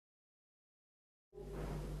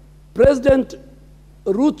President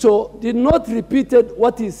Ruto did not repeat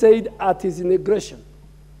what he said at his inauguration.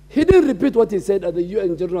 He didn't repeat what he said at the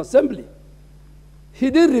UN General Assembly. He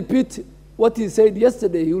didn't repeat what he said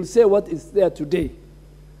yesterday. He will say what is there today.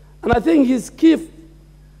 And I think his key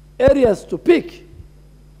areas to pick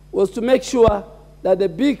was to make sure that the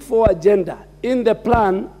Big Four agenda in the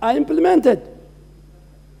plan are implemented.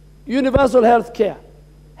 Universal health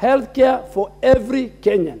care for every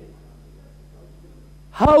Kenyan.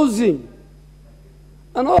 Housing,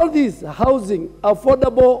 and all these housing,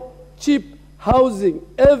 affordable, cheap housing,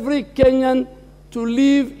 every Kenyan to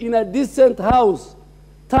live in a decent house,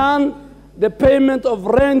 turn the payment of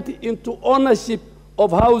rent into ownership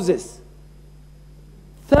of houses.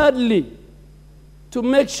 Thirdly, to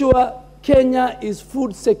make sure Kenya is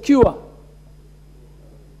food secure.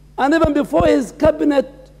 And even before his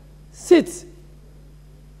cabinet sits,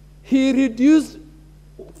 he reduced,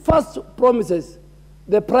 first promises,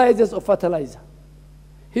 the prices of fertilizer.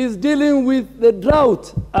 He's dealing with the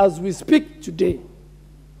drought as we speak today.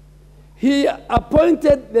 He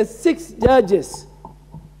appointed the 6 judges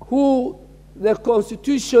who the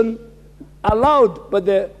Constitution allowed, but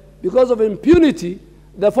because of impunity,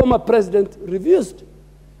 the former president refused.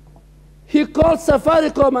 He called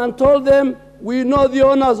Safaricom and told them, we know the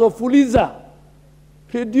owners of Fuliza.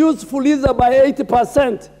 Reduced Fuliza by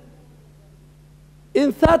 80%.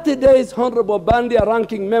 In 30 days, Honorable Bandi, a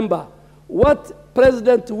ranking member, what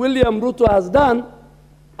President William Ruto has done,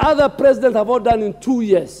 other presidents have all done in 2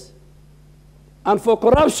 years. And for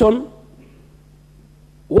corruption,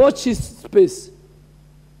 watch his space.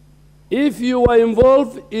 If you are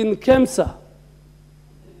involved in KEMSA,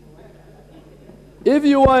 if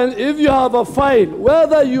you have a file,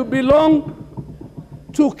 whether you belong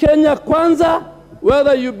to Kenya Kwanza,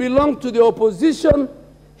 whether you belong to the opposition,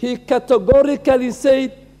 he categorically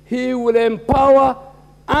said he will empower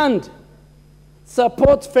and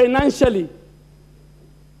support financially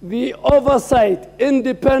the oversight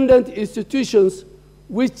independent institutions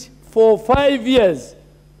which for 5 years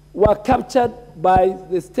were captured by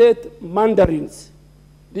the state mandarins.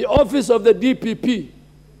 The office of the DPP,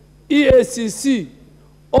 EACC,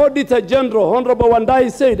 Auditor General, Honorable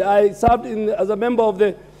Wandai said, I served as a member of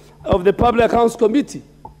the Public Accounts Committee.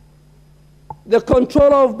 The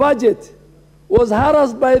controller of budget was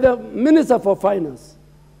harassed by the Minister for Finance.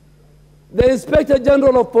 The Inspector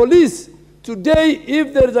General of Police, today,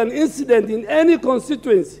 if there is an incident in any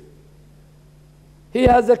constituency, he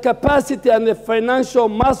has the capacity and the financial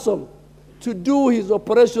muscle to do his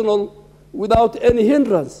operational without any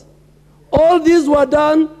hindrance. All these were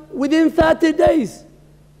done within 30 days.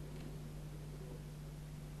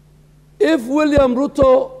 If William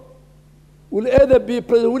Ruto will either be,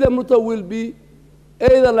 President William Ruto will be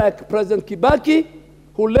either like President Kibaki,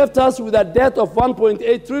 who left us with a debt of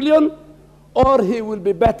 1.8 trillion, or he will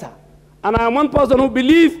be better. And I am one person who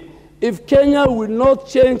believes if Kenya will not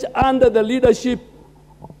change under the leadership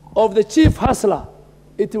of the chief hustler,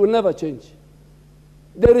 it will never change.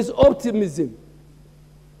 There is optimism.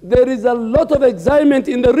 There is a lot of excitement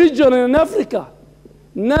in the region and in Africa.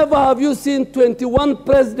 Never have you seen 21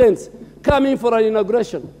 presidents coming for an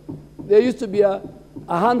inauguration. There used to be a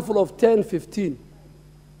handful of 10, 15.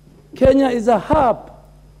 Kenya is a hub,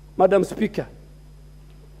 Madam Speaker.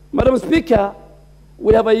 Madam Speaker,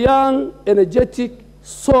 we have a young, energetic,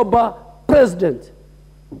 sober president.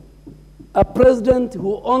 A president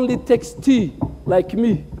who only takes tea, like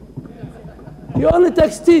me. He only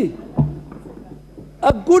takes tea.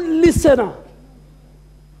 A good listener.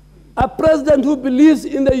 A president who believes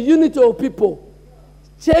in the unity of people.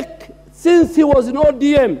 Check, since he was in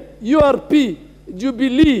ODM, URP,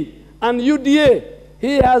 Jubilee, and UDA,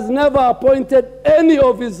 he has never appointed any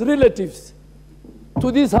of his relatives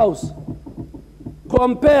to this house.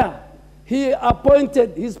 Compare, he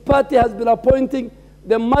appointed, his party has been appointing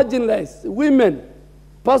the marginalized, women,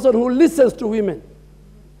 person who listens to women.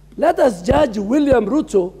 Let us judge William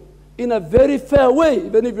Ruto in a very fair way,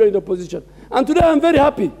 even if you're in the opposition. And today I'm very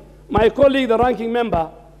happy. My colleague, the ranking member,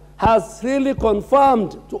 has really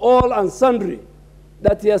confirmed to all and sundry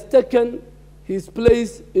that he has taken his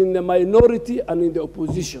place in the minority and in the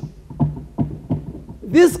opposition.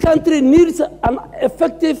 This country needs an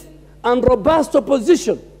effective and robust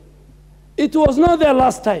opposition. It was not there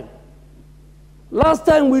last time. Last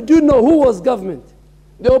time we do know who was government.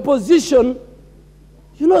 The opposition,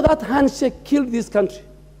 you know that handshake killed this country.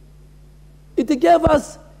 It gave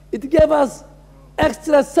us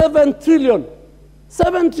extra 7 trillion.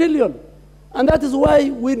 7 trillion. And that is why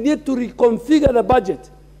we need to reconfigure the budget.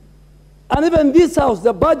 And even this house,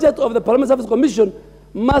 the budget of the Parliament Service Commission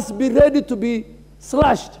must be ready to be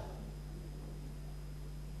slashed.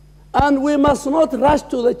 And we must not rush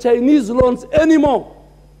to the Chinese loans anymore.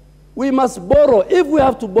 We must borrow. If we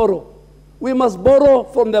have to borrow, we must borrow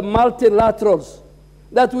from the multilaterals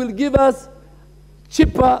that will give us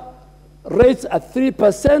cheaper rates at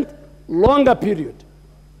 3%, longer period.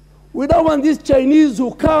 We don't want these Chinese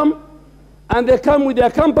who come, and they come with their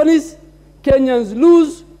companies, Kenyans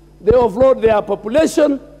lose, they offload their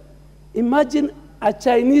population. Imagine a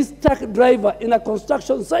Chinese truck driver in a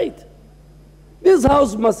construction site. This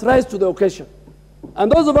house must rise to the occasion.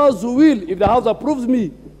 And those of us who will, if the house approves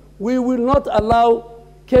me, we will not allow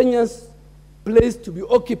Kenya's place to be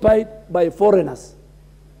occupied by foreigners.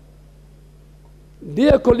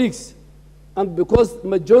 Dear colleagues, and because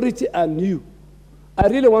majority are new, I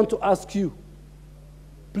really want to ask you,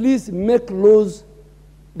 please make laws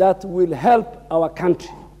that will help our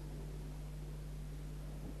country.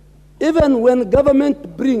 Even when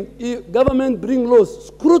government bring laws,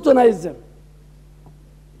 scrutinize them.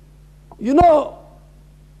 You know,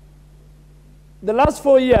 the last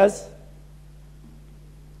 4 years,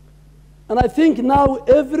 and I think now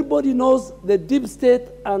everybody knows the deep state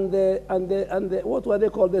and the what were they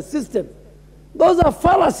called, the system. Those are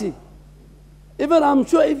fallacy. Even I'm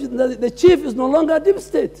sure if the chief is no longer a deep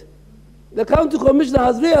state. The county commissioner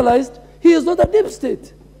has realized he is not a deep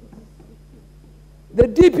state. The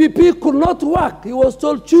DPP could not work. He was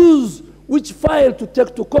told, choose which file to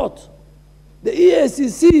take to court. The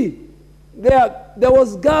EACC, there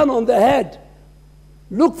was gun on the head.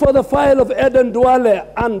 Look for the file of Aden Duale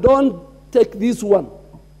and don't take this one.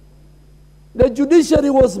 The judiciary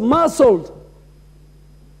was marshaled.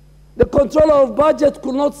 The controller of budget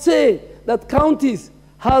could not say that counties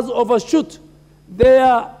has overshoot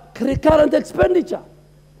their recurrent expenditure.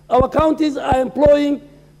 Our counties are employing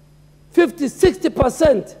 50,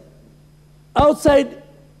 60% outside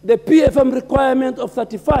the PFM requirement of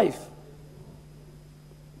 35.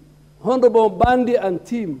 Honorable Bandi and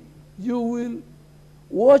team, you will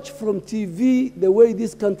watch from TV the way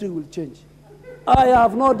this country will change. I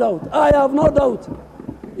have no doubt. I have no doubt.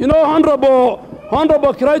 You know, Honorable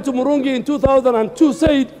Kiraitu Murungi in 2002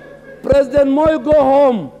 said, President Moi, go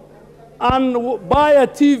home and buy a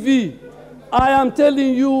TV. I am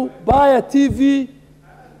telling you, buy a TV.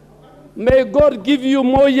 May God give you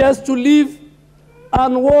more years to live,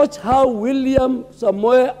 and watch how William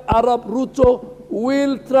Samoei Arap Ruto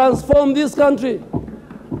will transform this country.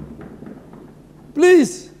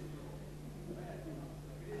 Please,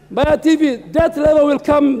 buy a TV. Debt level will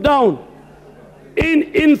come down.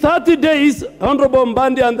 In 30 days, Honorable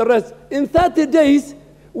Mbandi and the rest, in 30 days,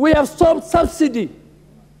 we have stopped subsidy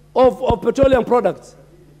of petroleum products.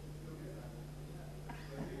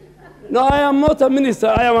 No, I am not a minister.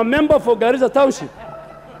 I am a member for Garissa Township.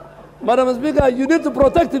 Madam Speaker, you need to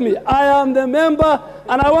protect me. I am the member,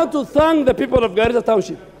 and I want to thank the people of Garissa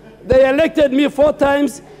Township. They elected me 4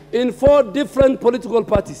 times in 4 different political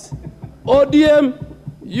parties. ODM,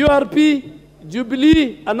 URP,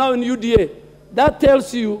 Jubilee, and now in UDA. That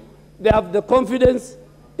tells you they have the confidence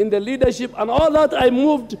in the leadership, and all that I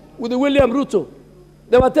moved with William Ruto.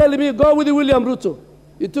 They were telling me, go with William Ruto.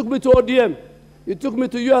 He took me to ODM. He took me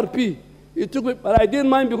to URP. He took me, but I didn't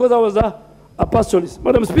mind because I was a pastoralist.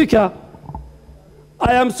 Madam Speaker,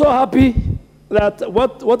 I am so happy that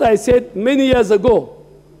what I said many years ago,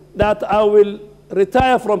 that I will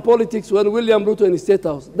retire from politics when William Ruto in the State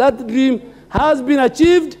House. That dream has been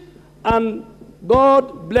achieved, and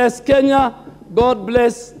God bless Kenya. God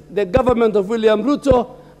bless the government of William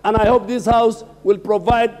Ruto, and I hope this House will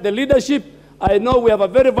provide the leadership. I know we have a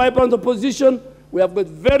very vibrant opposition. We have got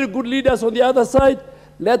very good leaders on the other side.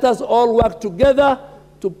 Let us all work together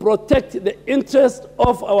to protect the interest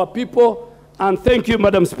of our people. And thank you,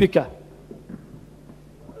 Madam Speaker.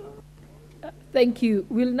 Thank you.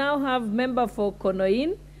 We'll now have member for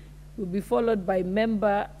Konoin, will be followed by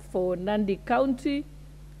member for Nandi County,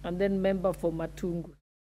 and then member for Matungu.